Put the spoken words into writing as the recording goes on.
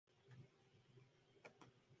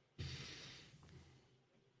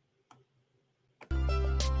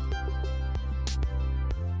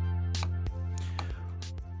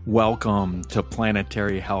Welcome to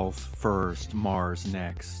Planetary Health First, Mars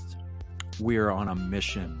Next. We are on a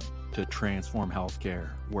mission to transform healthcare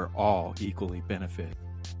where all equally benefit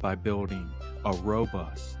by building a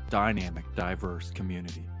robust, dynamic, diverse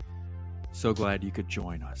community. So glad you could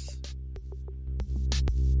join us.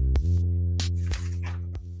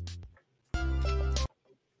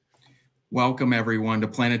 Welcome everyone to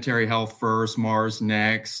Planetary Health First, Mars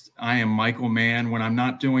Next. I am Michael Mann. When I'm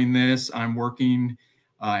not doing this, I'm working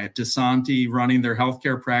at DeSanti, running their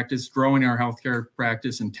healthcare practice, growing our healthcare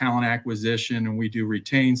practice and talent acquisition. And we do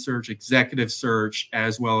retained search, executive search,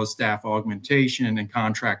 as well as staff augmentation and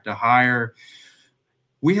contract to hire.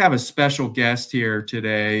 We have a special guest here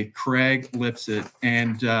today, Craig Lipset.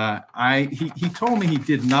 And he told me he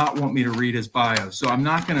did not want me to read his bio. So I'm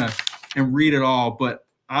not going to read it all, but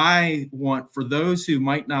I want, for those who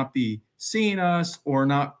might not be seeing us or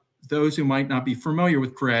not, those who might not be familiar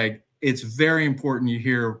with Craig, it's very important you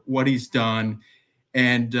hear what he's done.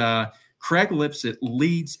 And Craig Lipset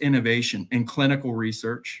leads innovation in clinical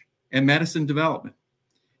research and medicine development.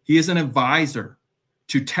 He is an advisor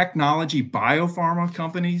to technology biopharma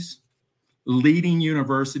companies, leading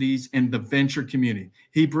universities, and the venture community.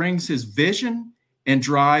 He brings his vision and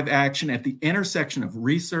drive action at the intersection of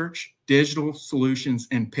research, digital solutions,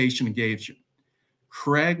 and patient engagement.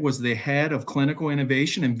 Craig was the head of clinical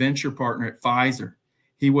innovation and venture partner at Pfizer.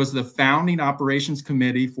 He was the founding operations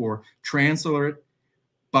committee for Translate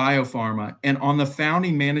Biopharma and on the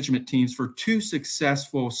founding management teams for two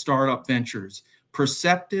successful startup ventures,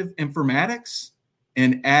 Perceptive Informatics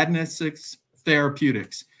and Adnesix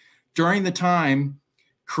Therapeutics. During the time,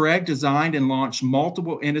 Craig designed and launched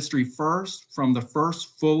multiple industry firsts, from the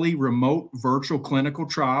first fully remote virtual clinical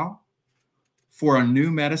trial for a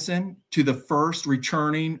new medicine to the first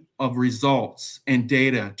returning of results and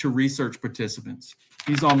data to research participants.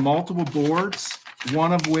 He's on multiple boards,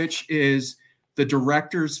 one of which is the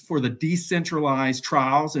directors for the Decentralized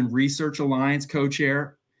Trials and Research Alliance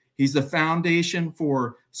co-chair. He's the foundation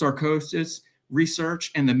for sarcoidosis research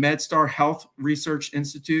and the MedStar Health Research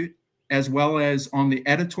Institute, as well as on the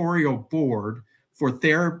editorial board for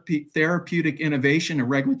therapeutic innovation and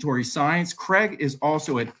regulatory science. Craig is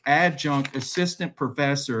also an adjunct assistant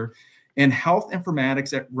professor in health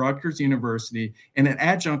informatics at Rutgers University and an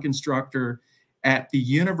adjunct instructor at the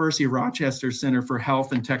University of Rochester Center for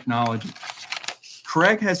Health and Technology.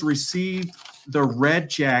 Craig has received the Red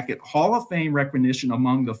Jacket Hall of Fame recognition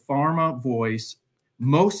among the Pharma Voice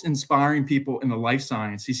most inspiring people in the life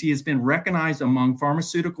sciences. He has been recognized among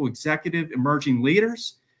pharmaceutical executive emerging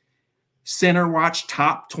leaders, Center Watch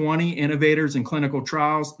Top 20 Innovators in Clinical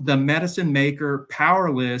Trials, the Medicine Maker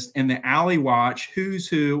Power List, and the Alley Watch Who's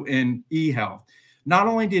Who in eHealth. Not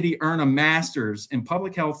only did he earn a master's in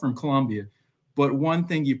public health from Columbia, but one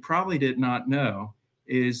thing you probably did not know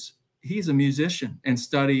is he's a musician and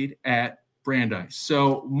studied at Brandeis.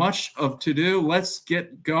 So much of to do. Let's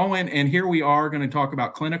get going. And here we are going to talk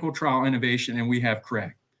about clinical trial innovation, and we have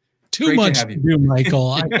Craig. Too much to do,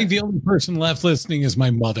 Michael. I think the only person left listening is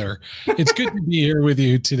my mother. It's good to be here with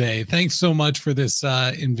you today. Thanks so much for this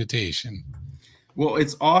invitation. Well,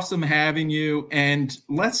 it's awesome having you. And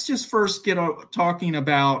let's just first get talking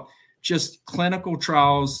about just clinical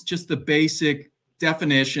trials, just the basic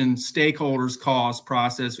definition, stakeholders, cost,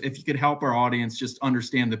 process. If you could help our audience just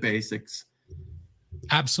understand the basics.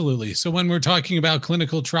 Absolutely. So when we're talking about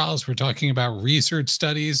clinical trials, we're talking about research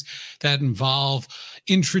studies that involve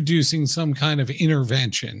introducing some kind of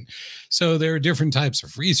intervention. So there are different types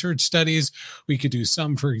of research studies. We could do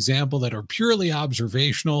some, for example, that are purely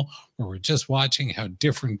observational, where we're just watching how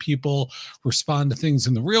different people respond to things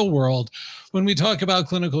in the real world. When we talk about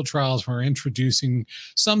clinical trials, we're introducing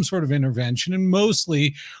some sort of intervention, and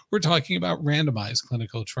mostly we're talking about randomized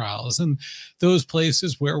clinical trials and those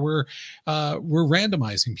places where we're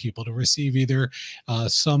randomizing people to receive either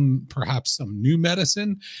perhaps some new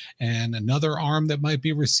medicine and another arm that might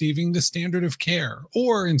be receiving the standard of care,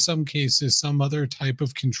 or in some cases, some other type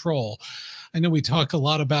of control. I know we talk a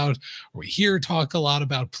lot about, or we hear talk a lot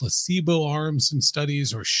about placebo arms in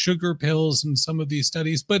studies or sugar pills in some of these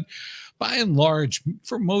studies, but by and large,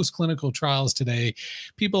 for most clinical trials today,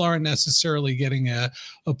 people aren't necessarily getting a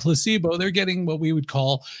placebo. They're getting what we would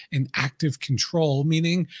call an active control,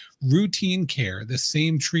 meaning routine care, the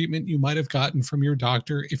same treatment you might have gotten from your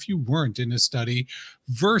doctor if you weren't in a study,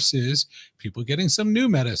 versus people getting some new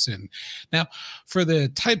medicine. Now, for the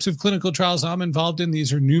types of clinical trials I'm involved in,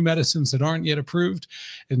 these are new medicines that aren't yet approved.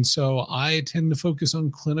 And so I tend to focus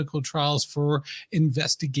on clinical trials for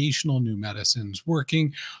investigational new medicines,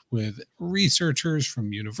 working with researchers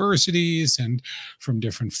from universities and from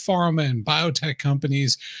different pharma and biotech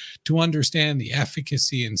companies to understand the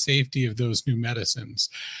efficacy and safety of those new medicines.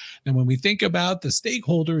 And when we think about the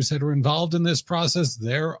stakeholders that are involved in this process,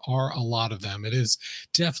 there are a lot of them. It is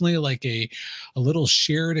definitely like a little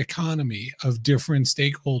shared economy of different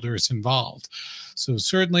stakeholders involved. So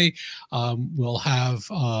certainly we'll have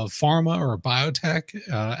pharma or biotech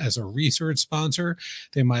as a research sponsor.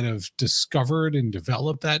 They might have discovered and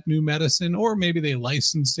developed that new medicine, or maybe they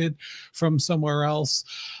licensed it from somewhere else.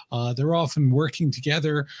 They're often working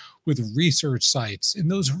together with research sites.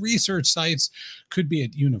 And those research sites could be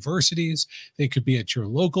at universities. They could be at your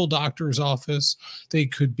local doctor's office. They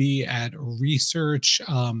could be at research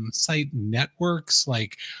site networks,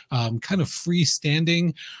 like kind of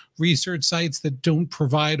freestanding research sites that don't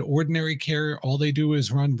provide ordinary care. All they do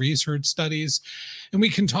is run research studies. And we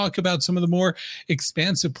can talk about some of the more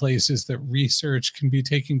expansive places that research can be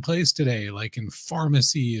taking place today, like in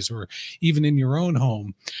pharmacies or even in your own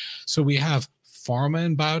home. So we have pharma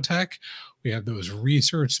and biotech. We have those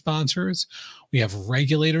research sponsors. We have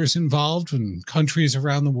regulators involved in countries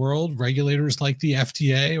around the world, regulators like the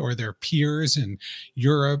FDA or their peers in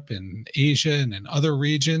Europe and Asia and in other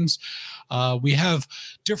regions. We have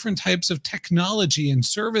different types of technology and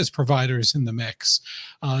service providers in the mix,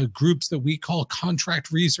 groups that we call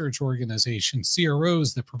contract research organizations,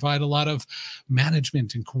 CROs, that provide a lot of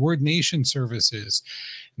management and coordination services.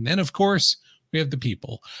 And then, of course, we have the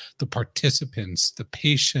people, the participants, the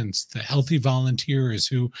patients, the healthy volunteers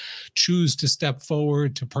who choose to step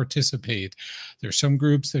forward to participate. There's some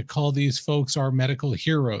groups that call these folks our medical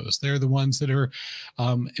heroes. They're the ones that are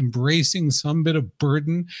embracing some bit of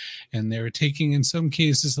burden, and they're taking, in some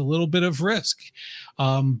cases, a little bit of risk.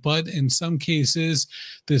 But in some cases,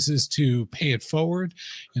 this is to pay it forward.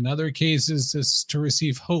 In other cases, this is to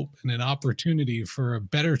receive hope and an opportunity for a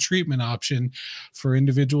better treatment option for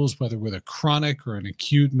individuals, whether with a chronic or an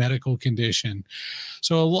acute medical condition.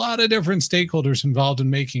 So a lot of different stakeholders involved in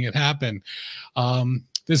making it happen.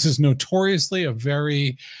 This is notoriously a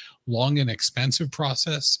very long and expensive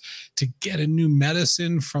process. To get a new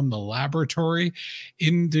medicine from the laboratory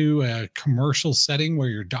into a commercial setting where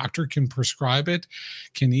your doctor can prescribe it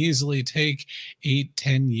can easily take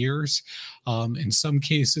 8-10 years. In some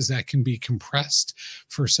cases, that can be compressed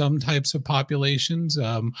for some types of populations.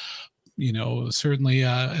 Certainly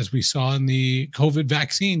as we saw in the COVID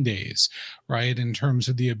vaccine days, right, in terms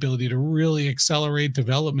of the ability to really accelerate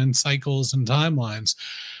development cycles and timelines.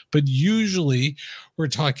 But usually we're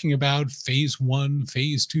talking about phase 1,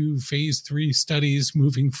 phase 2, phase 3 studies,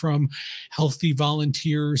 moving from healthy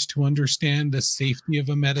volunteers to understand the safety of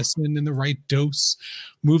a medicine and the right dose,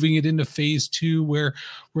 moving it into phase 2, where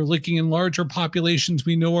we're looking in larger populations.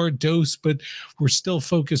 We know our dose, but we're still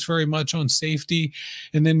focused very much on safety.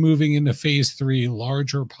 And then moving into phase 3,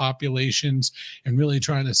 larger populations, and really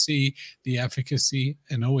trying to see the efficacy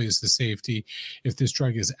and always the safety if this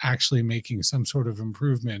drug is actually making some sort of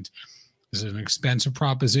improvement. This is an expensive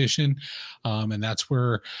proposition, and that's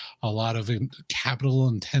where a lot of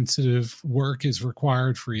capital-intensive work is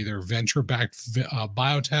required for either venture-backed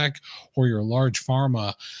biotech or your large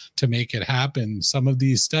pharma to make it happen. Some of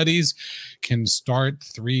these studies can start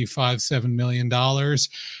 $3, $5, $7 million.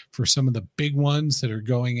 For some of the big ones that are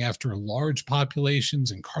going after large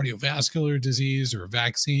populations in cardiovascular disease or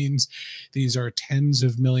vaccines, these are tens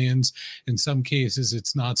of millions. In some cases,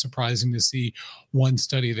 it's not surprising to see one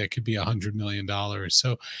study that could be $100 million.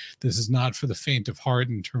 So this is not for the faint of heart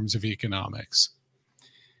in terms of economics.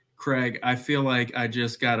 Craig, I feel like I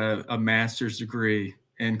just got a master's degree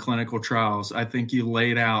in clinical trials. I think you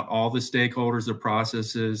laid out all the stakeholders, the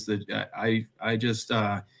processes that I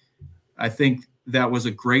think that was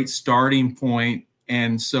a great starting point.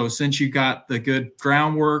 And so since you got the good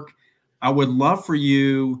groundwork, I would love for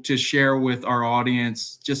you to share with our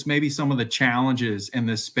audience just maybe some of the challenges in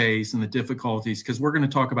this space and the difficulties, because we're going to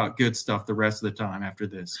talk about good stuff the rest of the time after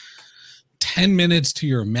this. 10 minutes to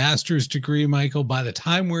your master's degree, Michael. By the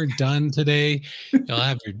time we're done today, you'll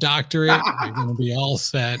have your doctorate. You're going to be all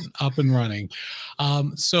set, up and running.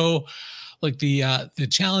 So like the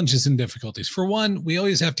challenges and difficulties. For one, we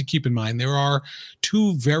always have to keep in mind there are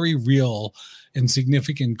two very real and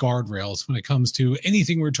significant guardrails when it comes to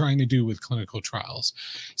anything we're trying to do with clinical trials.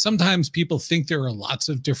 Sometimes people think there are lots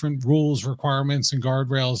of different rules, requirements, and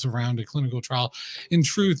guardrails around a clinical trial. In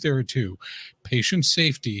truth, there are two: patient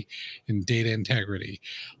safety and data integrity.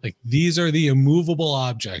 Like, these are the immovable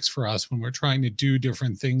objects for us when we're trying to do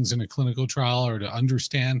different things in a clinical trial or to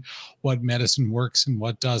understand what medicine works and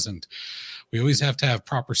what doesn't. We always have to have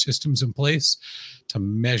proper systems in place to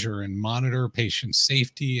measure and monitor patient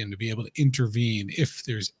safety and to be able to intervene intervene if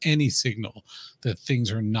there's any signal that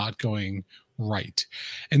things are not going right.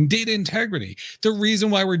 And data integrity. The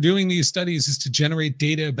reason why we're doing these studies is to generate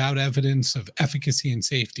data about evidence of efficacy and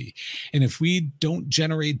safety. And if we don't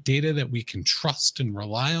generate data that we can trust and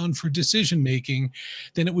rely on for decision making,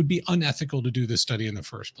 then it would be unethical to do this study in the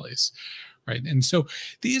first place. Right. And so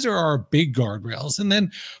these are our big guardrails. And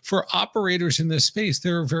then for operators in this space,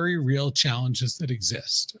 there are very real challenges that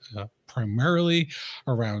exist, primarily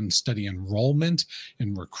around study enrollment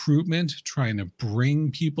and recruitment, trying to bring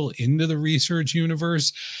people into the research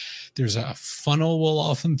universe. There's a funnel we'll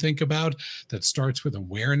often think about that starts with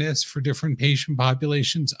awareness for different patient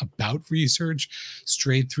populations about research,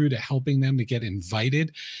 straight through to helping them to get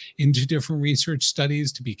invited into different research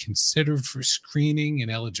studies to be considered for screening and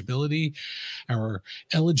eligibility. Our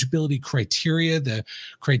eligibility criteria, the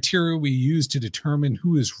criteria we use to determine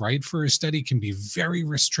who is right for a study, can be very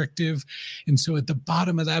restrictive. And so at the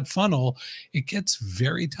bottom of that funnel, it gets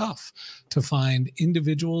very tough to find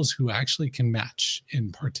individuals who actually can match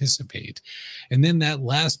and participate. And then that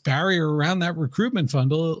last barrier around that recruitment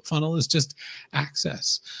funnel is just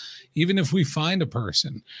access. Even if we find a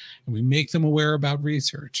person and we make them aware about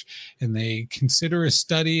research and they consider a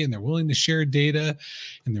study and they're willing to share data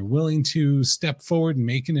and they're willing to step forward and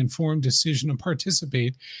make an informed decision and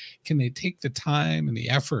participate, can they take the time and the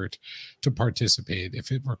effort to participate? If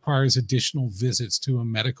it requires additional visits to a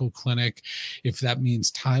medical clinic, if that means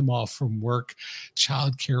time off from work,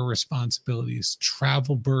 childcare responsibilities,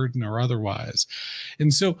 travel burden, or otherwise.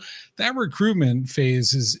 And so that recruitment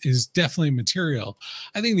phase is definitely material.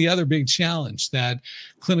 I think the other big challenge that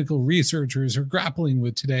clinical researchers are grappling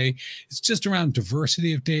with today is just around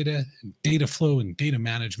diversity of data and data flow and data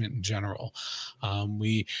management in general.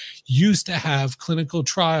 We used to have clinical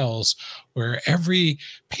trials where every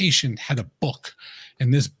patient had a book,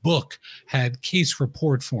 and this book had case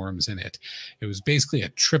report forms in it. It was basically a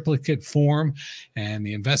triplicate form, and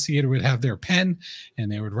the investigator would have their pen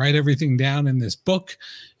and they would write everything down in this book,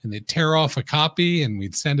 and they'd tear off a copy and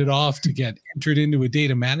we'd send it off to get entered into a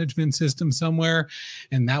data management system somewhere.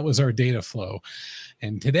 And that was our data flow.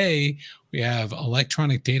 And today we have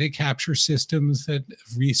electronic data capture systems that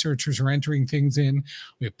researchers are entering things in.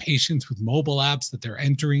 We have patients with mobile apps that they're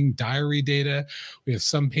entering diary data. We have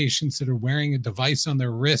some patients that are wearing a device on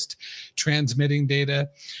their wrist, transmitting data.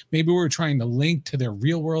 Maybe we're trying to link to their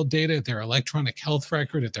real world data, their electronic health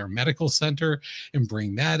record at their medical center, and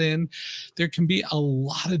bring that in. There can be a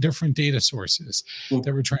lot of different data sources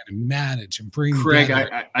that we're trying to manage and bring Craig,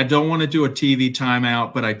 together. I don't want to do a TV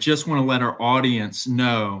timeout, but I just want to let our audience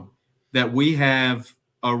know that we have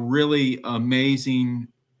a really amazing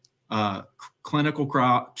clinical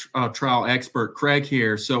trial expert, Craig,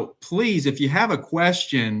 here. So please, if you have a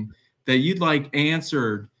question that you'd like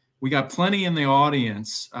answered, we got plenty in the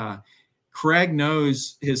audience. Craig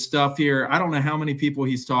knows his stuff here. I don't know how many people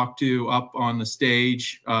he's talked to up on the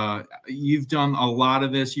stage. You've done a lot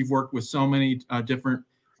of this. You've worked with so many different,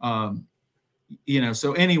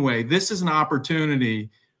 so anyway, this is an opportunity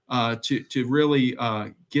to really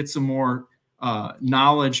get some more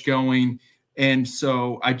knowledge going. And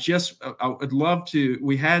so I would love to,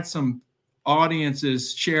 we had some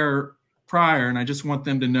audiences share prior, and I just want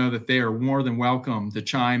them to know that they are more than welcome to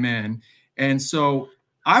chime in. And so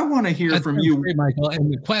I want to hear from you, great, Michael.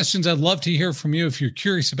 And the questions, I'd love to hear from you if you're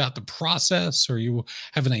curious about the process, or you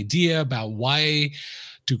have an idea about why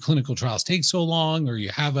do clinical trials take so long, or you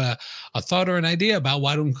have a thought or an idea about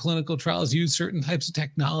why don't clinical trials use certain types of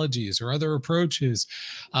technologies or other approaches.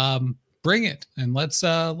 Bring it and let's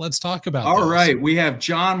talk about All those. Right. We have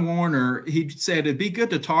John Warner. He said it'd be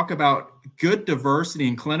good to talk about good diversity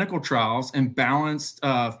in clinical trials and balanced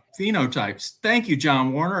phenotypes. Thank you,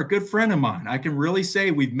 John Warner, a good friend of mine. I can really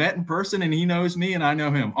say we've met in person and he knows me and I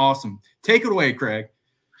know him. Awesome. Take it away, Craig.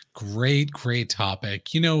 Great topic.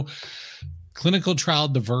 Clinical trial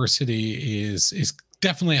diversity is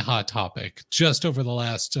definitely a hot topic. Just over the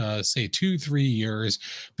last, say, 2-3 years,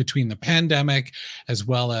 between the pandemic as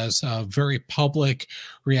well as very public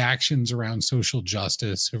reactions around social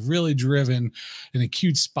justice, have really driven an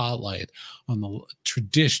acute spotlight on the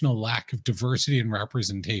traditional lack of diversity and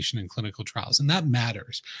representation in clinical trials. And that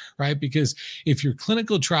matters, right? Because if your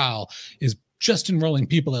clinical trial is just enrolling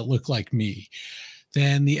people that look like me,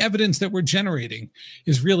 then the evidence that we're generating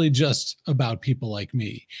is really just about people like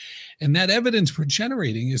me. And that evidence we're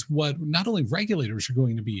generating is what not only regulators are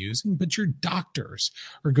going to be using, but your doctors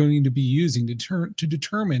are going to be using to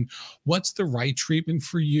determine what's the right treatment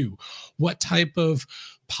for you. What type of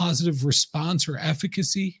positive response or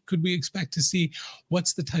efficacy could we expect to see?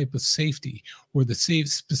 What's the type of safety or the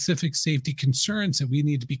specific safety concerns that we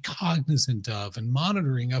need to be cognizant of and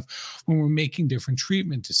monitoring of when we're making different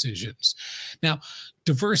treatment decisions? Now,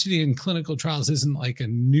 diversity in clinical trials isn't like a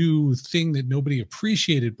new thing that nobody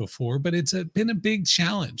appreciated before, but it's been a big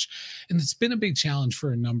challenge. And it's been a big challenge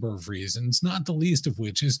for a number of reasons, not the least of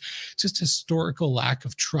which is just historical lack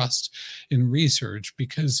of trust in research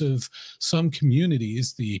because of some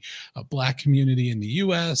communities, the Black community in the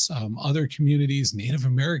U.S., other communities, Native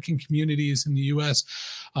American communities in the U.S.,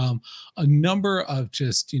 a number of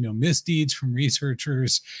just, misdeeds from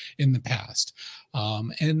researchers in the past.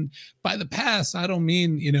 And by the past, I don't mean,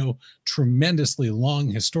 tremendously long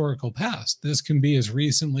historical past. This can be as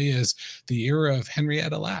recently as the era of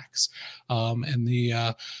Henrietta Lacks, and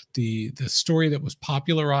the story that was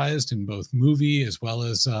popularized in both movie as well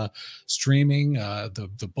as streaming,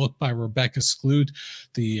 the book by Rebecca Skloot,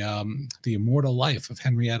 the Immortal Life of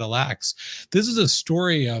Henrietta Lacks. This is a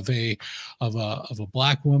story of a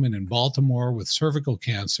Black woman in Baltimore with cervical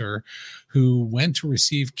cancer who went to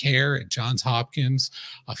receive care at Johns Hopkins,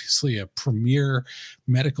 obviously a premier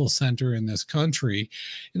medical center in this country.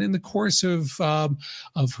 And in the course of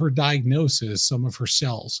her diagnosis, some of her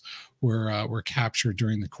cells were captured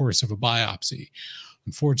during the course of a biopsy.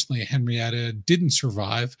 Unfortunately, Henrietta didn't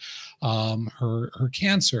survive her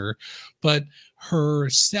cancer, but her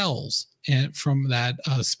cells and from that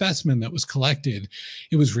specimen that was collected,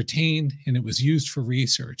 it was retained and it was used for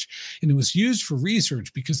research. And it was used for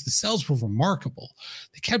research because the cells were remarkable.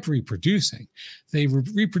 They kept reproducing. They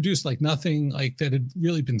reproduced like nothing like that had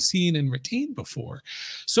really been seen and retained before.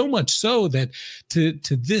 So much so that to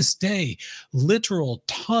this day, literal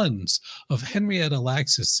tons of Henrietta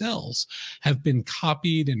Lacks' cells have been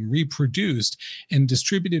copied and reproduced and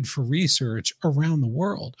distributed for research around the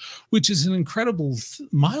world, which is an incredible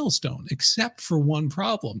milestone, except for one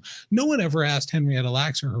problem. No one ever asked Henrietta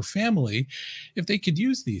Lacks or her family if they could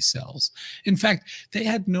use these cells. In fact, they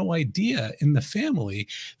had no idea in the family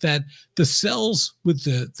that the cells with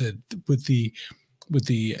the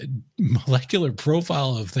molecular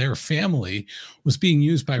profile of their family was being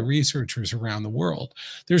used by researchers around the world.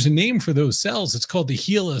 There's a name for those cells. It's called the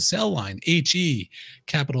HeLa cell line, H-E,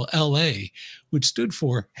 capital L-A, which stood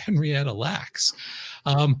for Henrietta Lacks.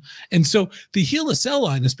 And so the HeLa cell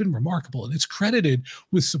line has been remarkable, and it's credited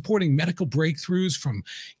with supporting medical breakthroughs from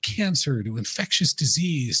cancer to infectious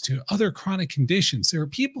disease to other chronic conditions. There are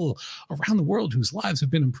people around the world whose lives have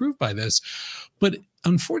been improved by this, but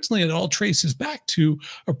unfortunately, it all traces back to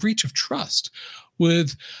a breach of trust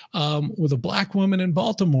with a Black woman in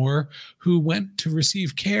Baltimore who went to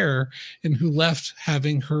receive care and who left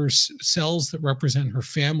having her cells that represent her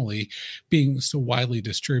family being so widely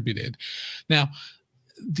distributed. Now,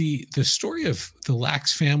 the story of the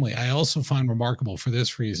Lacks family, I also find remarkable for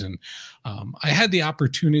this reason. I had the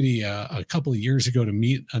opportunity a couple of years ago to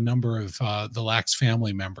meet a number of the Lacks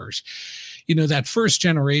family members. That first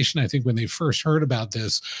generation, I think when they first heard about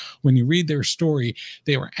this, when you read their story,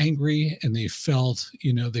 they were angry and they felt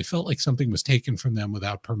like something was taken from them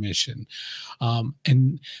without permission.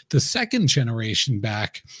 And the second generation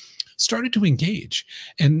back started to engage.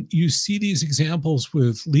 And you see these examples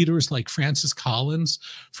with leaders like Francis Collins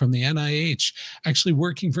from the NIH actually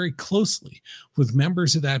working very closely with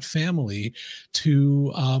members of that family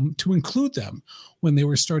to include them when they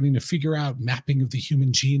were starting to figure out mapping of the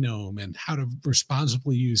human genome and how to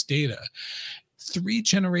responsibly use data. 3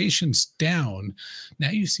 generations down, now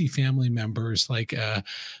you see family members like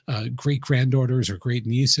great granddaughters or great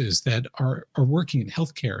nieces that are working in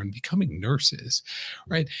healthcare and becoming nurses,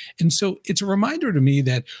 right? And so it's a reminder to me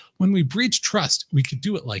that when we breach trust, we could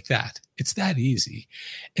do it like that. It's that easy.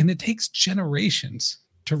 And it takes generations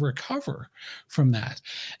to recover from that.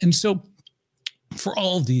 And so for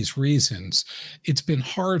all of these reasons, it's been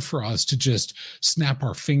hard for us to just snap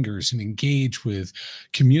our fingers and engage with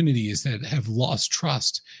communities that have lost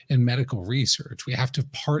trust in medical research. We have to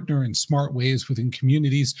partner in smart ways within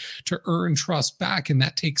communities to earn trust back, and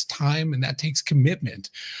that takes time and that takes commitment,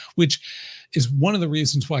 which is one of the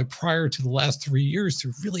reasons why prior to the last 3 years,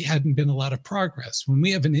 there really hadn't been a lot of progress. When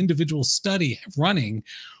we have an individual study running,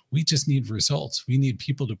 we just need results. We need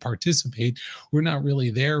people to participate. We're not really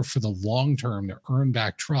there for the long term to earn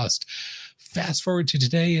back trust. fast forward to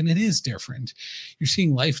today, and it is different. You're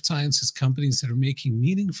seeing life sciences companies that are making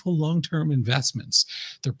meaningful long-term investments.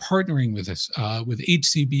 They're partnering with us, with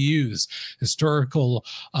HCBUs, historical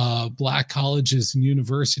Black colleges and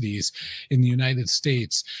universities in the United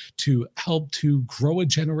States, to help to grow a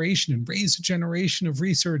generation and raise a generation of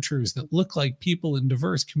researchers that look like people in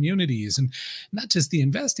diverse communities, and not just the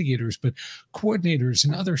investigators, but coordinators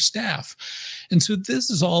and other staff. And so this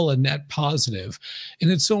is all a net positive.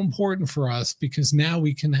 And it's so important for us because now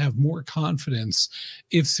we can have more confidence,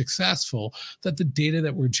 if successful, that the data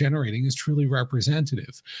that we're generating is truly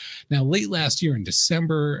representative. Now, late last year, in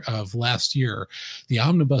December of last year, the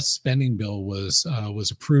omnibus spending bill was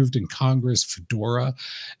approved in Congress, FDORA,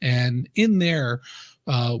 and in there,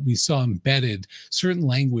 we saw embedded certain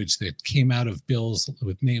language that came out of bills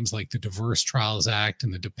with names like the Diverse Trials Act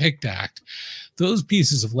and the DEPICT Act. Those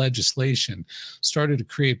pieces of legislation started to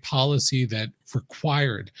create policy that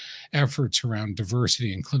required efforts around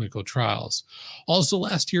diversity in clinical trials. Also,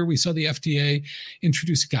 last year, we saw the FDA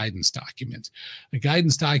introduce a guidance document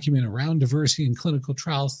around diversity in clinical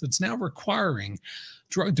trials that's now requiring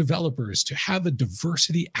drug developers to have a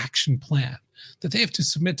diversity action plan that they have to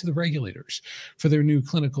submit to the regulators for their new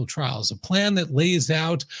clinical trials, a plan that lays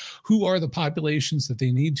out who are the populations that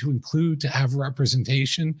they need to include to have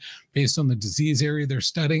representation based on the disease area they're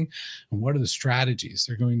studying, and what are the strategies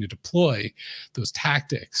they're going to deploy, those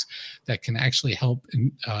tactics that can actually help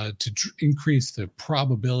to increase the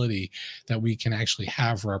probability that we can actually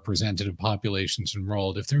have representative populations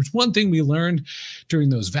enrolled. If there's one thing we learned during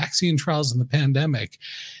those vaccine trials in the pandemic,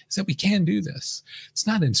 is that we can do this. It's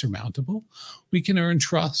not insurmountable. We can earn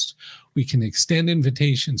trust, we can extend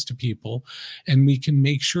invitations to people, and we can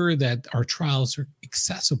make sure that our trials are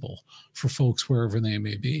accessible for folks wherever they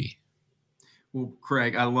may be. Well,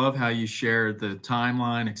 Craig, I love how you shared the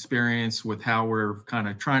timeline experience with how we're kind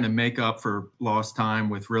of trying to make up for lost time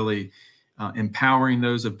with really empowering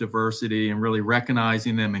those of diversity and really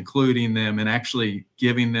recognizing them, including them, and actually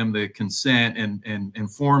giving them the consent and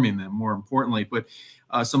informing them, more importantly. But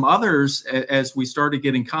some others, as we started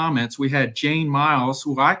getting comments, we had Jane Miles,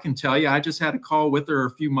 who I can tell you, I just had a call with her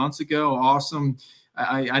a few months ago. Awesome.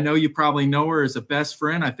 I know you probably know her as a best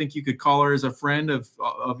friend. I think you could call her as a friend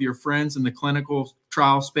of your friends in the clinical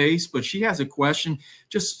trial space. But she has a question,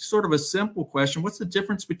 just sort of a simple question. What's the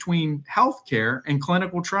difference between healthcare and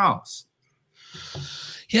clinical trials?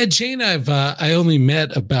 Yeah, Jane, I only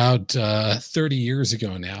met about 30 years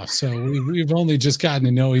ago now, so we've only just gotten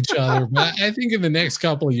to know each other. But I think in the next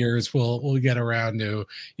couple of years, we'll get around to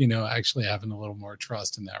actually having a little more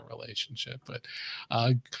trust in that relationship. But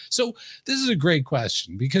so this is a great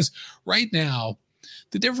question, because right now,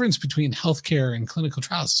 the difference between healthcare and clinical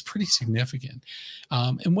trials is pretty significant.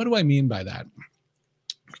 And what do I mean by that?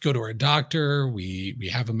 We go to our doctor, we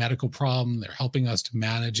have a medical problem, they're helping us to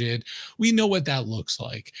manage it. We know what that looks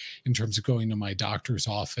like in terms of going to my doctor's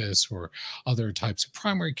office or other types of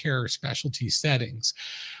primary care or specialty settings.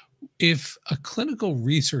 If a clinical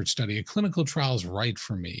research study, a clinical trial is right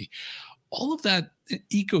for me, all of that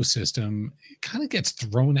ecosystem kind of gets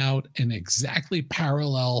thrown out, and exactly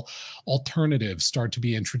parallel alternatives start to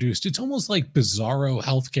be introduced. It's almost like bizarro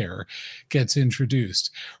healthcare gets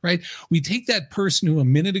introduced, right? We take that person who a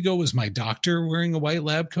minute ago was my doctor wearing a white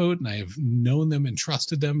lab coat, and I have known them and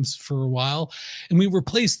trusted them for a while, and we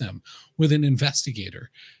replace them with an investigator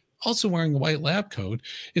also wearing a white lab coat.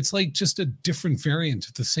 It's like just a different variant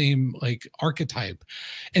of the same like archetype.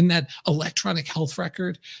 And that electronic health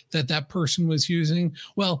record that person was using,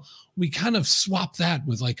 well, we kind of swap that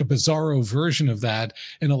with like a bizarro version of that,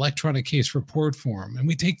 an electronic case report form. And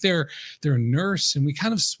we take their nurse and we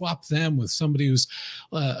kind of swap them with somebody who's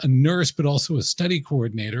a nurse, but also a study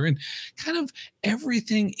coordinator, and kind of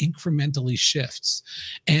everything incrementally shifts.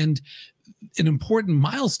 And an important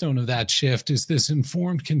milestone of that shift is this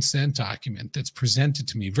informed consent document that's presented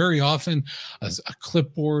to me very often as a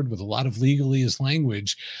clipboard with a lot of legalese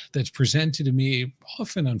language that's presented to me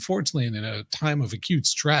often, unfortunately, in a time of acute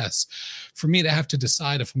stress, for me to have to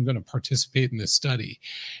decide if I'm going to participate in this study.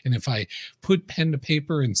 And if I put pen to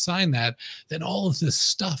paper and sign that, then all of this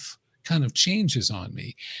stuff kind of changes on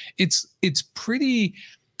me. It's pretty,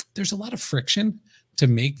 there's a lot of friction to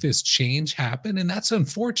make this change happen, and that's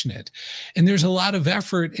unfortunate. And there's a lot of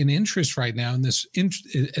effort and interest right now in this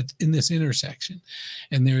intersection.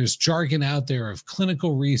 And there's jargon out there of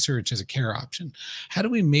clinical research as a care option. How do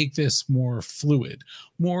we make this more fluid,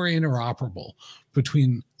 more interoperable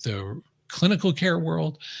between the clinical care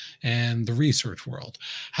world and the research world.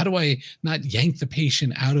 How do I not yank the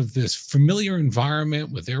patient out of this familiar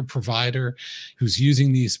environment with their provider who's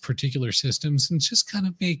using these particular systems and just kind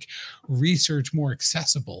of make research more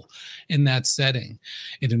accessible in that setting?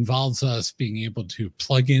 It involves us being able to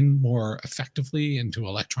plug in more effectively into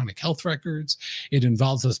electronic health records. It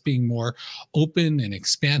involves us being more open and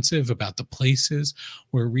expansive about the places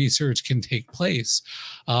where research can take place.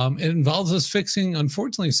 It involves us fixing,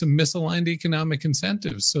 unfortunately, some misaligned economic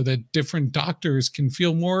incentives so that different doctors can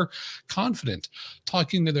feel more confident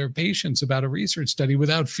talking to their patients about a research study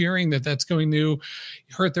without fearing that that's going to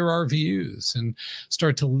hurt their RVUs and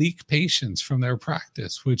start to leak patients from their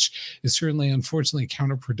practice, which is certainly, unfortunately,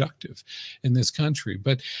 counterproductive in this country.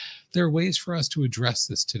 But there are ways for us to address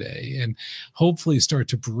this today and hopefully start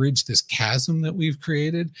to bridge this chasm that we've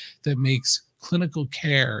created that makes clinical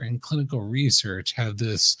care and clinical research have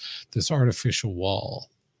this artificial wall.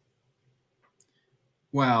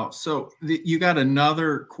 Wow. So you got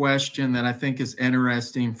another question that I think is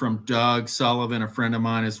interesting from Doug Sullivan, a friend of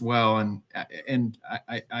mine as well. And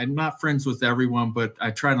I'm not friends with everyone, but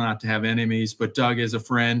I try not to have enemies, but Doug is a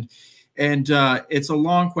friend. And it's a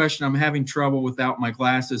long question. I'm having trouble without my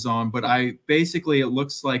glasses on, but it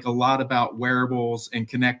looks like a lot about wearables and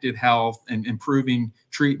connected health and improving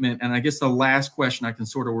treatment. And I guess the last question I can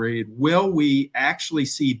sort of read, will we actually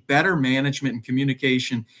see better management and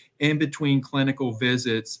communication in between clinical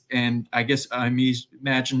visits? And I guess I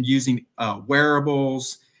imagine using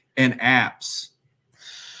wearables and apps.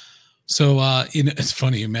 So, it's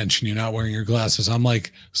funny you mentioned you're not wearing your glasses. I'm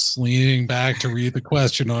like leaning back to read the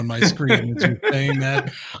question on my screen as you're saying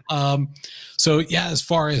that. So yeah, as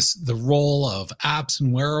far as the role of apps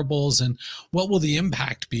and wearables and what will the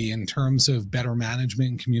impact be in terms of better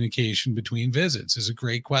management and communication between visits is a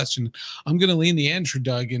great question. I'm going to lean the answer,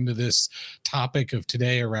 Doug, into this topic of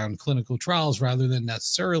today around clinical trials rather than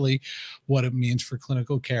necessarily what it means for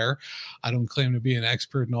clinical care. I don't claim to be an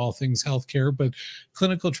expert in all things healthcare, but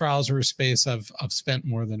clinical trials are a space I've spent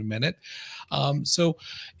more than a minute. So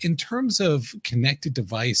in terms of connected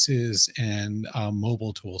devices and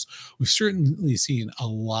mobile tools, we've certainly seen a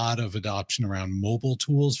lot of adoption around mobile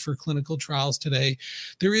tools for clinical trials today.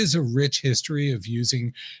 There is a rich history of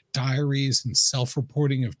using diaries and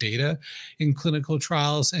self-reporting of data in clinical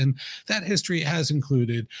trials. And that history has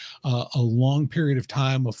included a long period of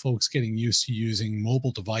time of folks getting used to using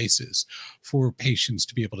mobile devices for patients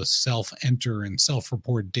to be able to self-enter and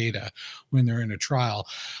self-report data when they're in a trial.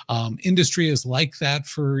 Industry is like that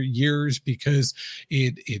for years because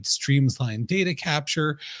it streamlines data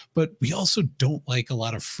capture, but we also don't like a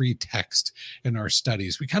lot of free text in our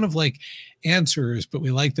studies. We kind of like answers, but we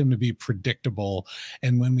like them to be predictable.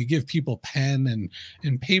 And when we give people pen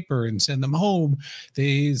and paper and send them home,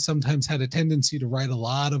 they sometimes had a tendency to write a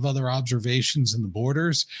lot of other observations in the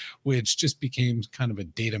borders, which just became kind of a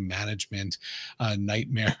data management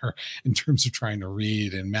nightmare in terms of trying to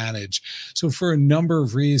read and manage. So for a number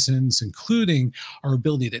of reasons, including our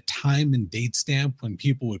ability to time and date stamp when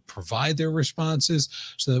people would provide their responses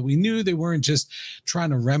so that we knew they weren't just trying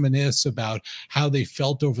to reminisce about how they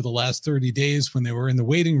felt over the last 30 days when they were in the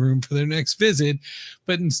waiting room for their next visit,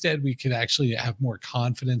 but instead we could actually have more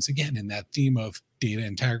confidence, again, in that theme of data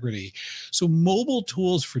integrity. So mobile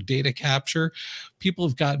tools for data capture, people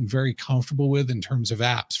have gotten very comfortable with in terms of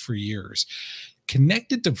apps for years.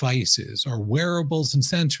 Connected devices or wearables and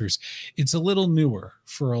sensors, it's a little newer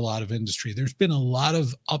for a lot of industry. There's been a lot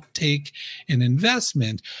of uptake and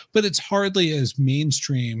investment, but it's hardly as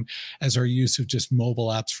mainstream as our use of just mobile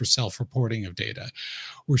apps for self-reporting of data.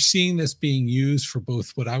 We're seeing this being used for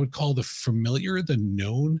both what I would call the familiar, the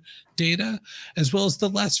known data, as well as the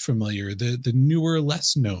less familiar, the newer,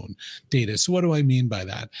 less known data. So what do I mean by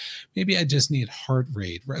that? Maybe I just need heart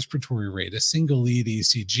rate, respiratory rate, a single lead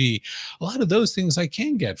ECG. A lot of those things I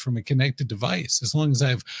can get from a connected device as long as I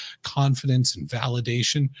have confidence and validation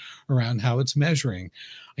around how it's measuring.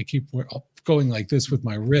 I keep going like this with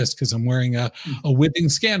my wrist because I'm wearing a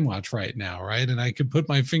Withings scan watch right now, right? And I could put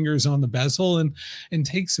my fingers on the bezel and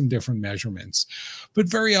take some different measurements. But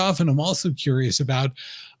very often I'm also curious about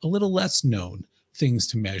a little less known things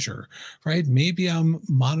to measure, right? Maybe I'm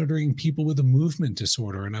monitoring people with a movement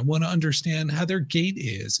disorder and I want to understand how their gait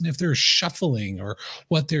is and if they're shuffling or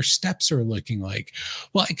what their steps are looking like.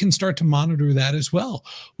 Well, I can start to monitor that as well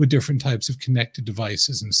with different types of connected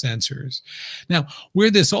devices and sensors. Now,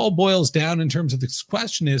 where this all boils down in terms of this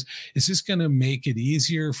question is this going to make it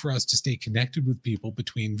easier for us to stay connected with people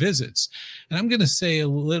between visits? And I'm going to say a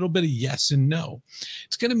little bit of yes and no.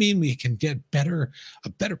 It's going to mean we can get a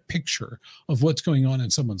better picture of what's going on in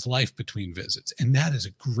someone's life between visits. And that is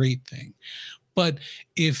a great thing. But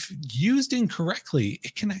if used incorrectly,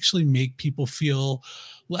 it can actually make people feel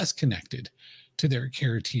less connected to their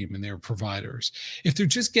care team and their providers. If they're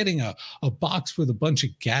just getting a box with a bunch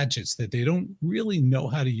of gadgets that they don't really know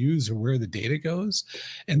how to use or where the data goes,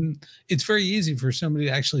 and it's very easy for somebody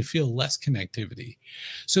to actually feel less connectivity.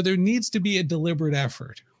 So there needs to be a deliberate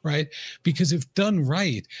effort, right? Because if done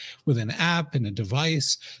right with an app and a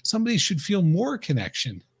device, somebody should feel more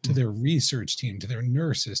connection to their research team, to their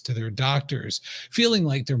nurses, to their doctors, feeling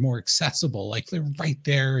like they're more accessible, like they're right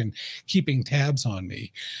there and keeping tabs on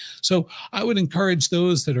me. So I would encourage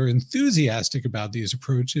those that are enthusiastic about these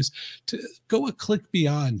approaches to go a click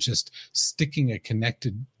beyond just sticking a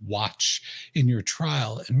connected watch in your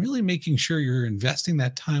trial and really making sure you're investing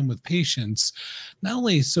that time with patients, not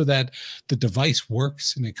only so that the device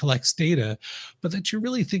works and it collects data, but that you're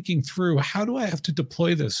really thinking through, how do I have to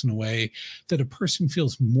deploy this in a way that a person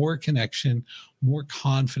feels more connection, more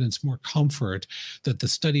confidence, more comfort that the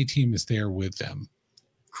study team is there with them.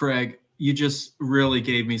 Craig, you just really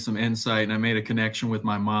gave me some insight, and I made a connection with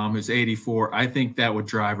my mom who's 84. I think that would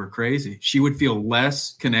drive her crazy. She would feel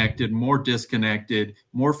less connected, more disconnected,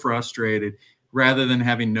 more frustrated, rather than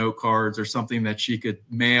having note cards or something that she could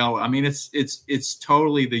mail. I mean, it's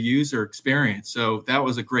totally the user experience. So that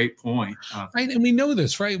was a great point. Right. And we know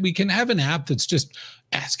this, right? We can have an app that's just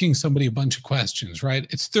asking somebody a bunch of questions, right?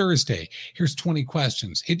 It's Thursday. Here's 20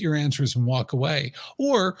 questions. Hit your answers and walk away.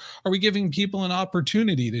 Or are we giving people an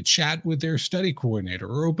opportunity to chat with their study coordinator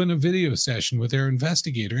or open a video session with their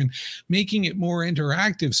investigator and making it more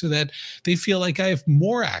interactive so that they feel like I have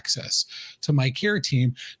more access to my care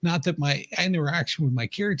team, not that my interaction with my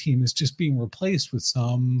care team is just being replaced with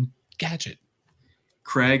some gadget.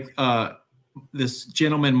 Craig, this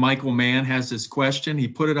gentleman, Michael Mann, has this question. He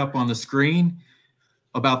put it up on the screen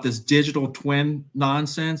about this digital twin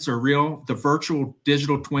nonsense or real, the virtual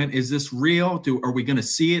digital twin. Is this real? Are we going to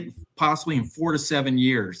see it possibly in 4 to 7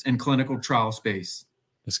 years in clinical trial space?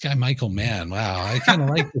 This guy, Michael Mann. Wow. I kind of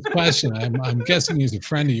like this question. I'm guessing he's a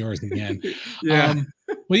friend of yours again. Yeah.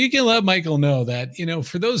 Well, you can let Michael know that,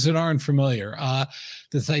 for those that aren't familiar,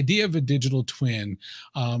 this idea of a digital twin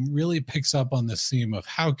really picks up on this theme of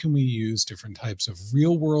how can we use different types of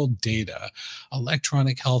real world data,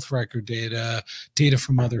 electronic health record data, data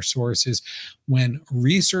from other sources. When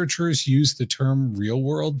researchers use the term real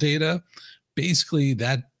world data, basically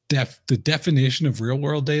that the definition of real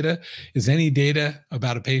world data is any data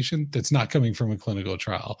about a patient that's not coming from a clinical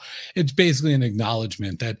trial. It's basically an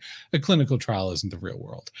acknowledgement that a clinical trial isn't the real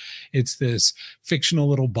world. It's this fictional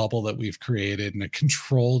little bubble that we've created in a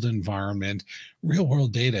controlled environment. Real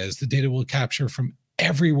world data is the data we'll capture from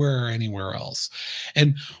everywhere or anywhere else.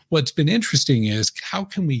 And what's been interesting is how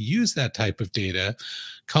can we use that type of data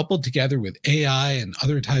coupled together with AI and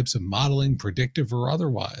other types of modeling, predictive or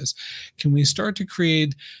otherwise? Can we start to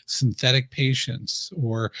create synthetic patients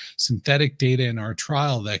or synthetic data in our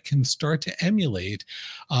trial that can start to emulate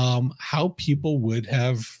how people would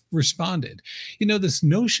have responded? This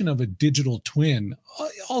notion of a digital twin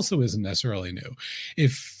also isn't necessarily new.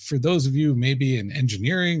 If for those of you maybe in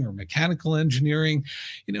engineering or mechanical engineering,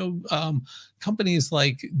 companies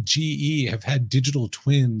like GE have had digital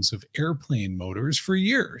twins of airplane motors for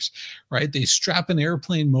years, right? They strap an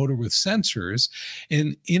airplane motor with sensors,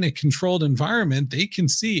 and in a controlled environment, they can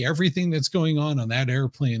see everything that's going on that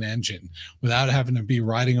airplane engine without having to be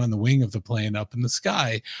riding on the wing of the plane up in the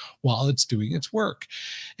sky while it's doing its work.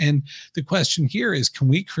 And the question here is, can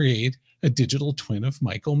we create a digital twin of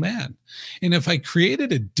Michael Mann? And if I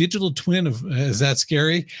created a digital twin of, is that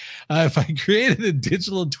scary? If I created a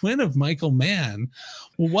digital twin of Michael Mann,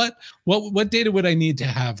 well, what data would I need to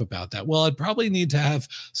have about that? Well, I'd probably need to have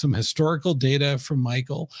some historical data from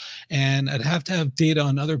Michael, and I'd have to have data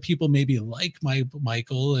on other people maybe like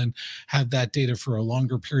Michael and have that data for a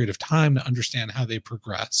longer period of time to understand how they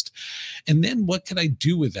progressed. And then what could I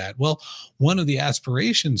do with that? Well, one of the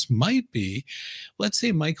aspirations might be, let's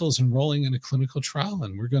say Michael's enrolling in a clinical trial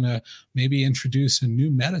and we're going to maybe introduce a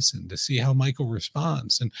new medicine to see how Michael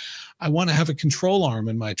responds. And I want to have a control arm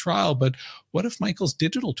in my trial, but what if Michael's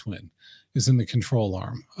digital twin is in the control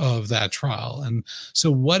arm of that trial? And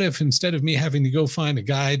so what if instead of me having to go find a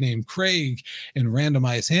guy named Craig and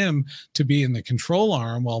randomize him to be in the control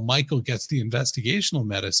arm while Michael gets the investigational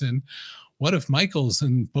medicine, what if Michael's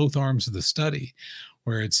in both arms of the study,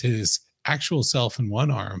 where it's his actual self in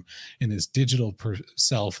one arm and his digital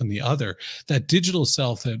self in the other. That digital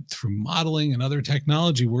self, that through modeling and other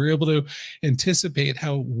technology, we're able to anticipate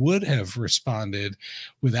how it would have responded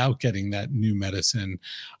without getting that new medicine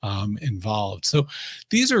involved. So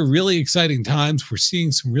these are really exciting times. We're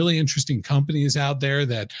seeing some really interesting companies out there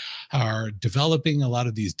that are developing a lot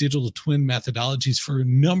of these digital twin methodologies for a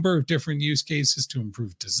number of different use cases to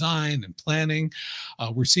improve design and planning.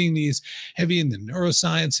 We're seeing these heavy in the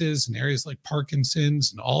neurosciences and areas like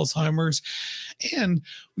Parkinson's and Alzheimer's. And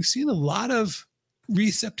we've seen a lot of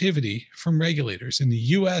receptivity from regulators in the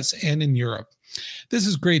US and in Europe. This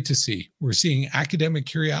is great to see. We're seeing academic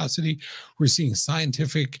curiosity. We're seeing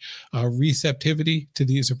scientific receptivity to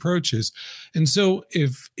these approaches. And so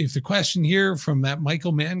if the question here from that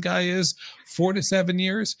Michael Mann guy is 4 to 7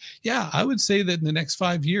 years, yeah, I would say that in the next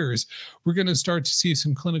 5 years, we're going to start to see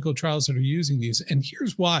some clinical trials that are using these. And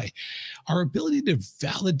here's why. Our ability to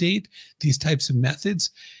validate these types of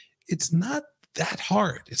methods, it's not that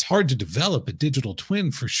hard. It's hard to develop a digital twin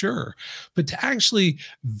for sure, but to actually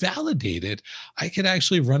validate it, I could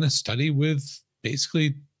actually run a study with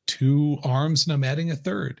basically 2 arms and I'm adding a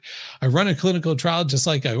third. I run a clinical trial just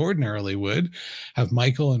like I ordinarily would, have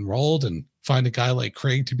Michael enrolled and find a guy like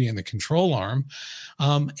Craig to be in the control arm.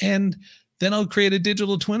 And then I'll create a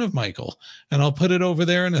digital twin of Michael and I'll put it over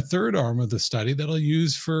there in a third arm of the study that I'll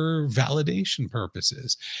use for validation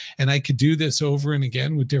purposes. And I could do this over and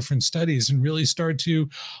again with different studies and really start to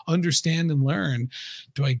understand and learn,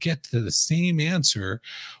 do I get to the same answer,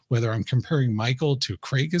 whether I'm comparing Michael to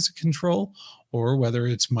Craig as a control or whether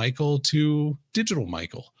it's Michael to digital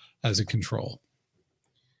Michael as a control.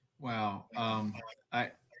 Wow.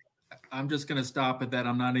 I'm just going to stop at that.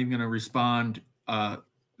 I'm not even going to respond.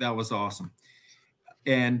 That was awesome.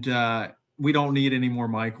 And we don't need any more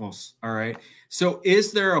Michaels. All right. So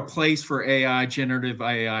is there a place for AI, generative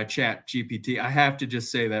AI, chat GPT? I have to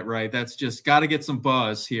just say that, right? That's just got to get some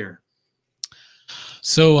buzz here.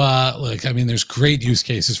 So, look, I mean, there's great use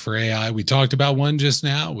cases for AI. We talked about one just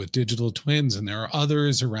now with digital twins, and there are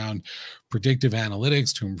others around predictive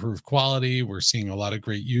analytics to improve quality. We're seeing a lot of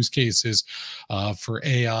great use cases for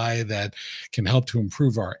AI that can help to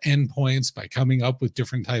improve our endpoints by coming up with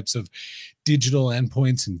different types of digital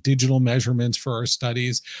endpoints and digital measurements for our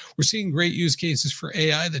studies. We're seeing great use cases for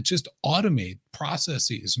AI that just automate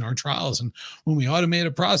processes in our trials. And when we automate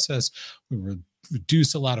a process, we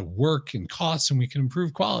reduce a lot of work and costs and we can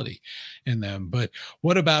improve quality in them. But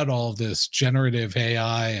what about all this generative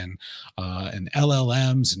AI and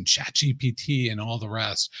LLMs and ChatGPT and all the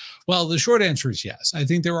rest? Well, the short answer is yes. I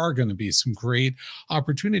think there are going to be some great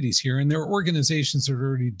opportunities here, and there are organizations that are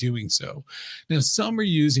already doing so. Now, some are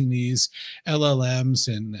using these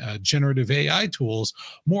LLMs and generative AI tools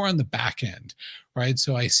more on the back end, right?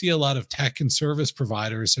 So I see a lot of tech and service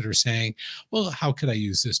providers that are saying, well, how could I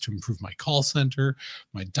use this to improve my call center,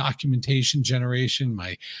 my documentation generation,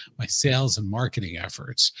 my sales and marketing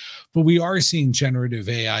efforts? But we are seeing generative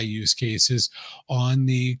AI use cases on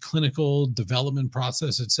the clinical development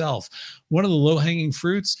process itself. One of the low-hanging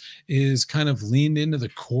fruits is kind of leaned into the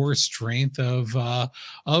core strength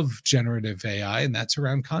of generative AI, and that's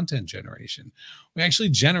around content generation. We actually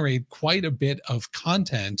generate quite a bit of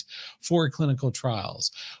content for clinical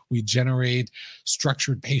trials. We generate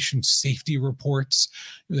structured patient safety reports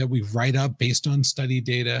that we write up based on study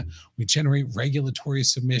data. We generate regulatory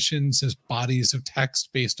submissions as bodies of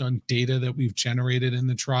text based on data that we've generated in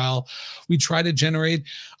the trial. We try to generate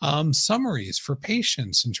summaries for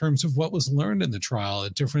patients in terms of what was learned in the trial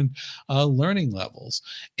at different learning levels.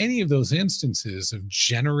 Any of those instances of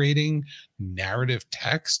generating narrative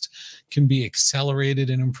text can be accelerated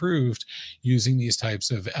and improved using these types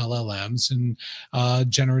of LLMs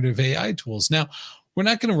and generative AI tools. Now, we're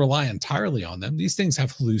not going to rely entirely on them. These things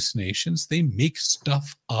have hallucinations. They make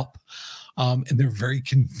stuff up. And they're very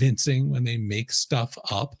convincing when they make stuff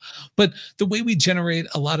up. But the way we generate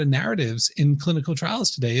a lot of narratives in clinical trials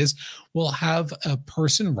today is we'll have a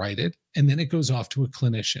person write it, and then it goes off to a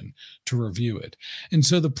clinician to review it. And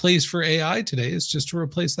so the place for AI today is just to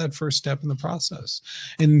replace that first step in the process.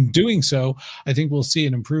 In doing so, I think we'll see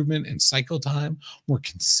an improvement in cycle time, more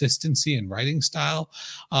consistency in writing style,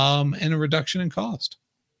 and a reduction in cost.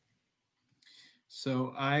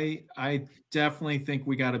 So I definitely think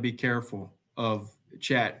we got to be careful of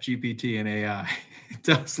chat GPT and AI. It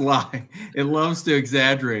does lie. It loves to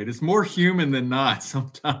exaggerate. It's more human than not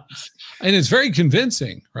sometimes. And it's very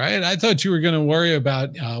convincing, right? I thought you were going to worry about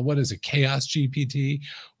what is a chaos GPT,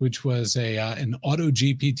 which was an auto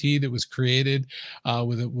GPT that was created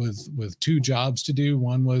with two jobs to do.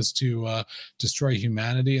 One was to destroy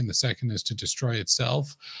humanity, and the second is to destroy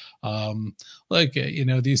itself.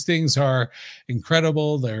 These things are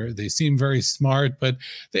incredible. They seem very smart, but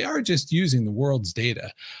they are just using the world's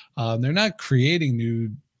data. They're not creating new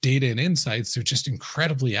data and insights. They're just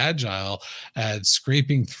incredibly agile at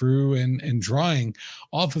scraping through and drawing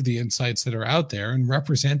off of the insights that are out there and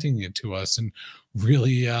representing it to us in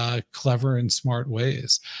really clever and smart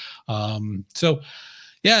ways.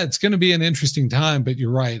 Yeah, it's going to be an interesting time, but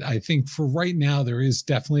you're right. I think for right now, there is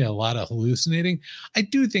definitely a lot of hallucinating. I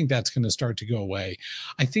do think that's going to start to go away.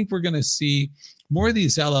 I think we're going to see more of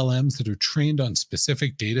these LLMs that are trained on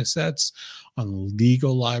specific data sets, on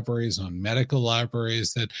legal libraries, on medical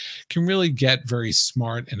libraries, that can really get very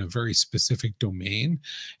smart in a very specific domain.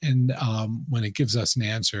 And when it gives us an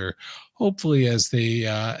answer, hopefully as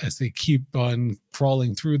they keep on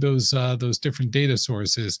crawling through those different data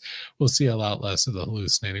sources, we'll see a lot less of the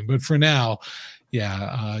hallucinating. But for now,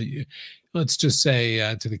 let's just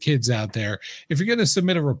say to the kids out there, if you're going to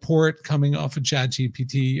submit a report coming off of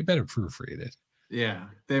ChatGPT, you better proofread it. Yeah,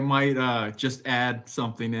 they might just add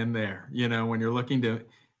something in there, when you're looking to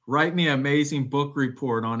write me an amazing book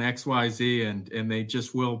report on XYZ, and they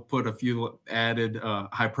just will put a few added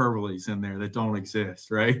hyperboles in there that don't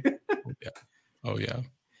exist, right? Oh, yeah.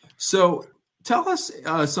 So tell us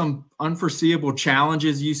some unforeseeable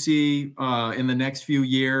challenges you see in the next few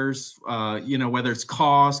years, whether it's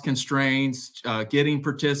cost, constraints, getting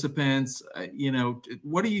participants,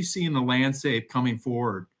 what do you see in the landscape coming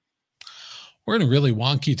forward? We're in a really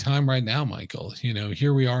wonky time right now, Michael.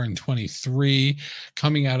 Here we are in 23,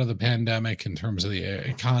 coming out of the pandemic in terms of the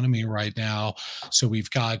economy right now. So we've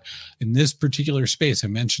got, in this particular space, I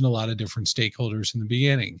mentioned a lot of different stakeholders in the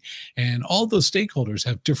beginning, and all those stakeholders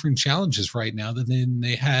have different challenges right now than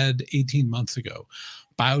they had 18 months ago.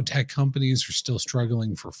 Biotech companies are still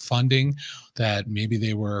struggling for funding that maybe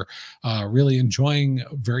they were really enjoying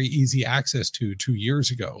very easy access to 2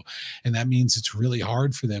 years ago. And that means it's really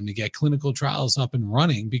hard for them to get clinical trials up and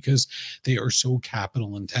running because they are so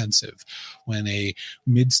capital intensive. When a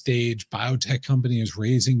mid-stage biotech company is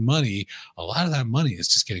raising money, a lot of that money is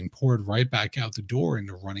just getting poured right back out the door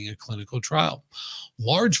into running a clinical trial.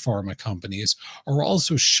 Large pharma companies are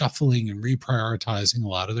also shuffling and reprioritizing a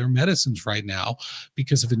lot of their medicines right now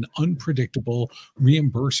because of an unpredictable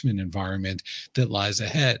reimbursement environment that lies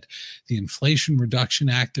ahead. The Inflation Reduction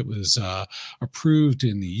Act that was approved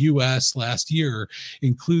in the US last year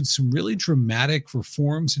includes some really dramatic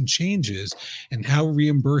reforms and changes in how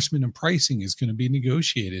reimbursement and pricing is going to be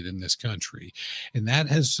negotiated in this country. And that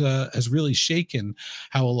has really shaken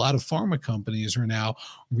how a lot of pharma companies are now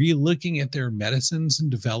re-looking at their medicines and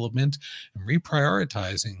development and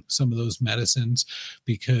reprioritizing some of those medicines,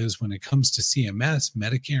 because when it comes to CMS,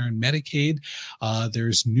 Medicare, and Medicaid,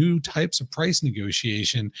 there's new types of price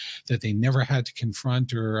negotiation that they never had to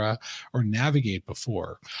confront or navigate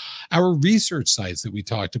before. Our research sites that we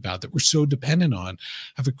talked about that we're so dependent on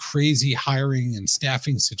have a crazy hiring and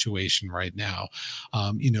staffing situation right now.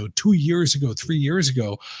 2 years ago, 3 years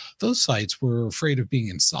ago, those sites were afraid of being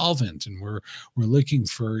insolvent and were looking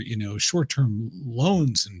for short-term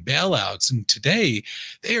loans and bailouts. And today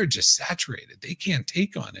they are just saturated. They can't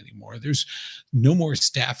take on anymore. There's no more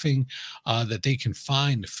staffing that they can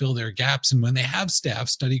find to fill their gaps. And when they have staff,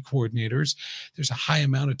 study coordinators, there's a high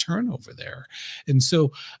amount of turnover there. And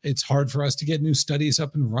so it's hard for us to get new studies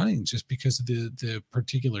up and running just because of the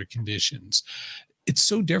particular conditions. It's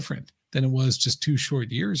so different than it was just 2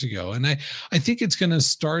 short years ago. And I think it's going to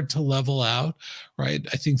start to level out, right?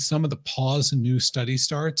 I think some of the pause in new study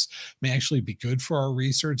starts may actually be good for our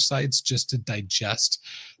research sites just to digest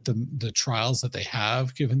the trials that they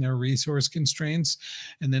have given their resource constraints.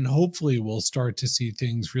 And then hopefully we'll start to see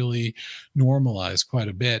things really normalize quite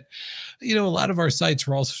a bit. A lot of our sites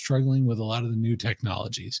are also struggling with a lot of the new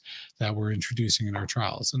technologies that we're introducing in our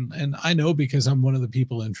trials. And I know because I'm one of the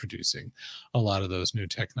people introducing a lot of those new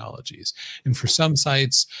technologies. And for some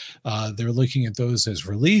sites, they're looking at those as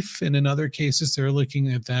relief. And in other cases, they're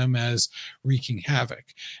looking at them as wreaking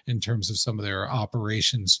havoc in terms of some of their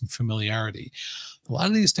operations and familiarity. A lot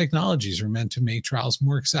of these technologies are meant to make trials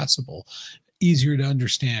more accessible, easier to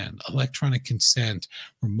understand: electronic consent,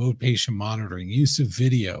 remote patient monitoring, use of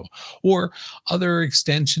video, or other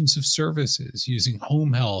extensions of services using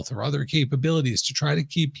home health or other capabilities to try to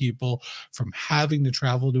keep people from having to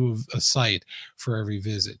travel to a site for every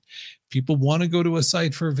visit. people want to go to a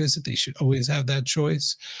site for a visit, they should always have that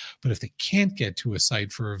choice. But if they can't get to a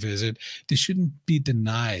site for a visit, they shouldn't be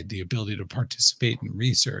denied the ability to participate in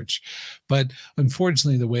research. But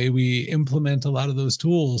unfortunately, the way we implement a lot of those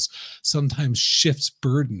tools sometimes shifts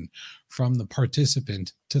burden from the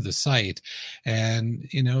participant to the site. And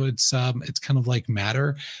it's kind of like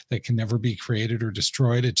matter that can never be created or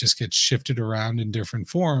destroyed. It just gets shifted around in different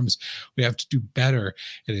forms. We have to do better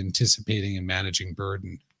at anticipating and managing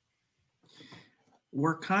burden.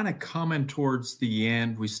 We're kind of coming towards the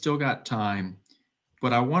end. We still got time,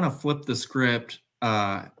 but I want to flip the script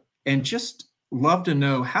and just love to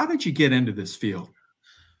know, how did you get into this field?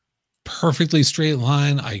 Perfectly straight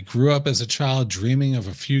line. I grew up as a child dreaming of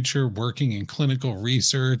a future working in clinical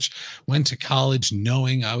research, went to college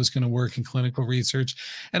knowing I was going to work in clinical research.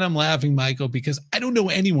 And I'm laughing, Michael, because I don't know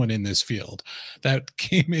anyone in this field that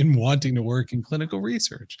came in wanting to work in clinical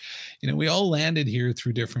research. We all landed here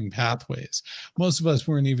through different pathways. Most of us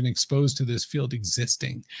weren't even exposed to this field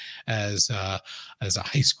existing as a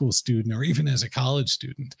high school student or even as a college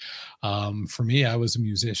student. For me, I was a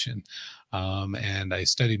musician. And I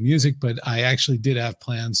studied music, but I actually did have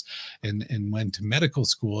plans and went to medical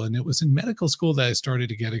school. And it was in medical school that I started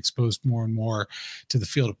to get exposed more and more to the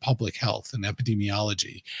field of public health and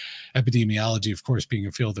epidemiology. Epidemiology, of course, being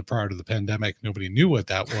a field that prior to the pandemic, nobody knew what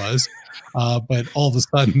that was. But all of a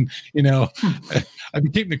sudden, I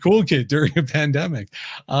became the cool kid during a pandemic.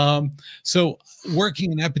 So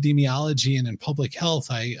working in epidemiology and in public health,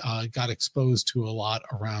 I got exposed to a lot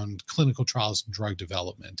around clinical trials and drug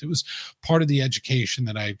development. It was part of the education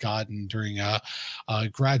that I had gotten during a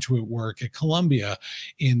graduate work at Columbia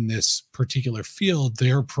in this particular field.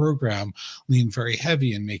 Their program leaned very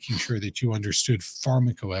heavy in making sure that you understood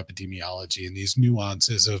pharmacoepidemiology and these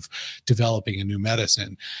nuances of developing a new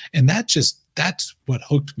medicine. And that's what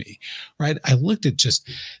hooked me, right? I looked at just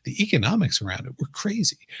the economics around it were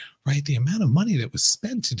crazy, right? The amount of money that was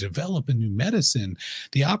spent to develop a new medicine,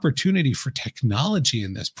 the opportunity for technology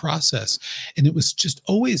in this process. And it was just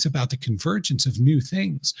always about the convergence of new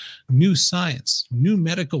things, new science, new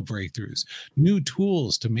medical breakthroughs, new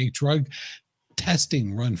tools to make drug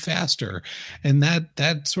testing run faster, and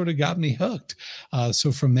that sort of got me hooked.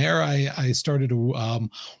 So from there, I started to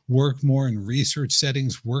work more in research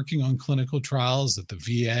settings, working on clinical trials at the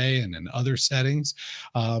VA and in other settings,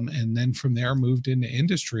 and then from there moved into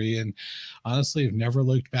industry. And honestly, I've never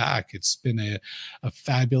looked back. It's been a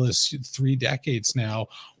fabulous 3 decades now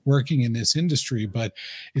working in this industry. But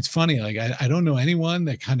it's funny, like I don't know anyone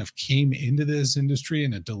that kind of came into this industry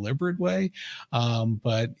in a deliberate way.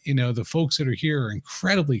 But the folks that are here are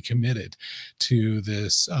incredibly committed to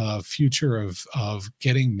this future of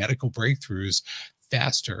getting medical breakthroughs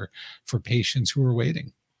faster for patients who are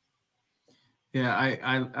waiting. Yeah,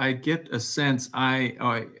 I get a sense.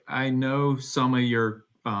 I know some of your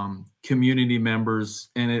community members,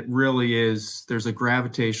 and it really is, there's a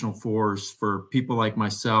gravitational force for people like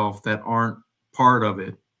myself that aren't part of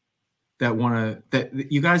it, that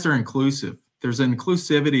you guys are inclusive. There's an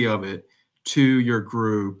inclusivity of it to your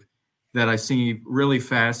group that I see really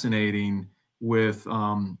fascinating with,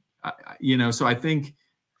 so I think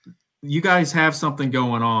you guys have something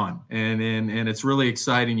going on, and it's really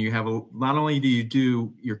exciting. You have not only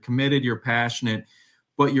you're committed, you're passionate,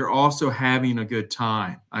 but you're also having a good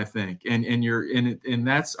time, I think. And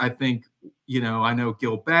that's, I think, I know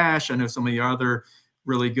Gil Bash, I know some of your other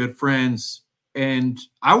really good friends, and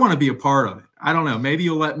I want to be a part of it. I don't know, maybe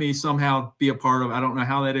you'll let me somehow be a part of it. I don't know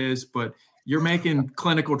how that is, but you're making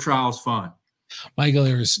clinical trials fun. Michael,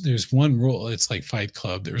 there's one rule. It's like Fight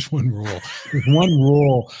Club. There's one rule. There's one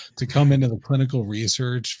rule to come into the clinical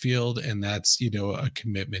research field, and that's a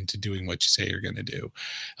commitment to doing what you say you're going to do.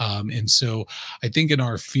 And so I think in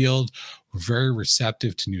our field, we're very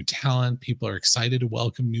receptive to new talent. People are excited to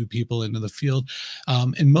welcome new people into the field,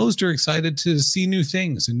 and most are excited to see new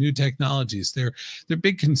things and new technologies. Their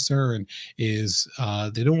big concern is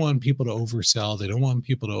they don't want people to oversell. They don't want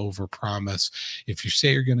people to overpromise. If you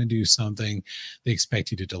say you're going to do something, they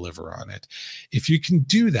expect you to deliver on it. If you can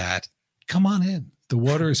do that, come on in. The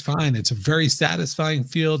water is fine. It's a very satisfying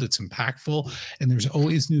field. It's impactful, and there's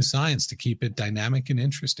always new science to keep it dynamic and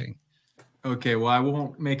interesting. Okay, well, I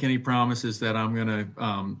won't make any promises that I'm going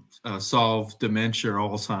to solve dementia or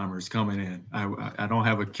Alzheimer's coming in. I don't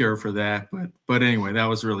have a cure for that, but anyway, that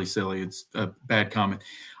was really silly. It's a bad comment.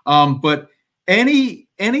 But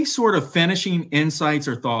any sort of finishing insights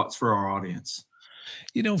or thoughts for our audience?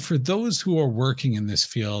 For those who are working in this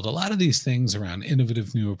field, a lot of these things around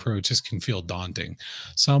innovative new approaches can feel daunting.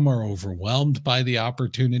 Some are overwhelmed by the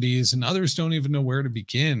opportunities, and others don't even know where to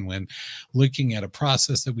begin when looking at a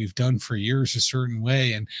process that we've done for years a certain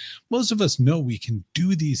way. And most of us know we can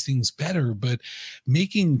do these things better, but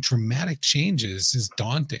making dramatic changes is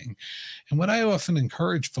daunting. And what I often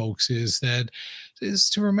encourage folks is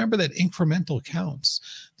to remember that incremental counts.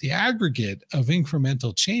 The aggregate of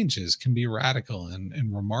incremental changes can be radical and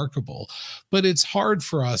remarkable, but it's hard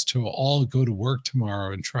for us to all go to work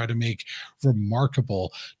tomorrow and try to make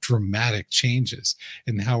remarkable, dramatic changes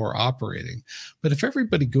in how we're operating. But if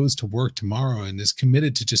everybody goes to work tomorrow and is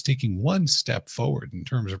committed to just taking one step forward in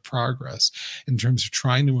terms of progress, in terms of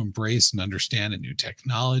trying to embrace and understand a new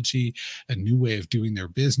technology, a new way of doing their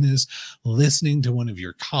business, listening to one of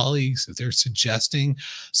your colleagues if they're suggesting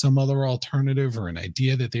some other alternative or an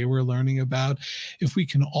idea that they were learning about, if we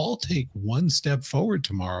can all take one step forward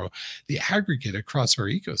tomorrow, the aggregate across our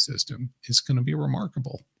ecosystem is going to be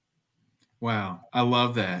remarkable. Wow, I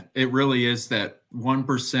love that. It really is that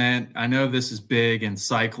 1%. I know this is big in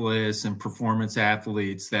cyclists and performance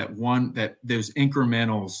athletes, that those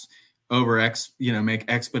incrementals over make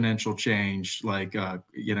exponential change, like,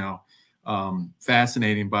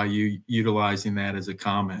 fascinating by you utilizing that as a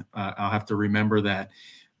comment. I'll have to remember that.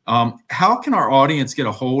 How can our audience get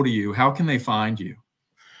a hold of you? How can they find you?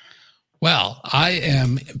 Well, I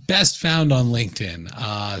am best found on LinkedIn.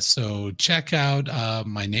 So check out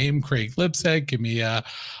my name, Craig Lipset. Give me a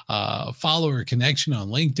follow or connection on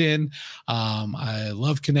LinkedIn. I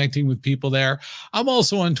love connecting with people there. I'm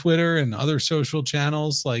also on Twitter and other social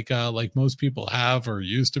channels like most people have or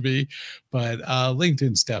used to be, but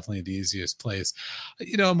LinkedIn's definitely the easiest place.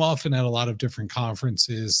 I'm often at a lot of different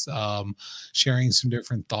conferences, sharing some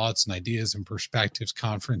different thoughts and ideas and perspectives,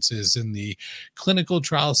 conferences in the clinical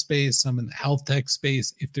trial space, some in the health tech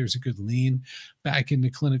space, if there's a good lean back into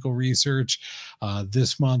clinical research.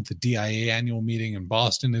 This month, the DIA annual meeting in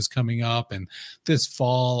Boston is coming up. And this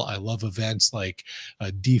fall, I love events like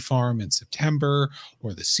DPharm in September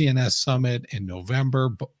or the CNS Summit in November.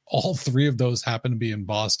 But all three of those happen to be in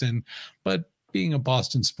Boston. But being a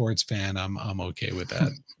Boston sports fan, I'm okay with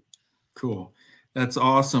that. Cool. That's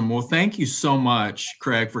awesome. Well, thank you so much,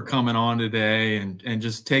 Craig, for coming on today and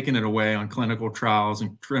just taking it away on clinical trials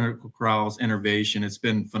and clinical trials innovation. It's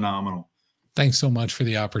been phenomenal. Thanks so much for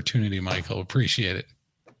the opportunity, Michael. Appreciate it.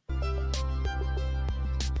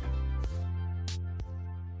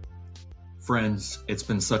 Friends, it's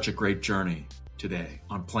been such a great journey today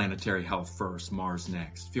on Planetary Health First, Mars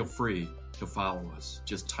Next. Feel free to follow us.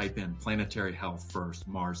 Just type in Planetary Health First,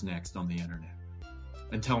 Mars Next on the internet.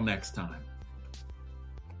 Until next time.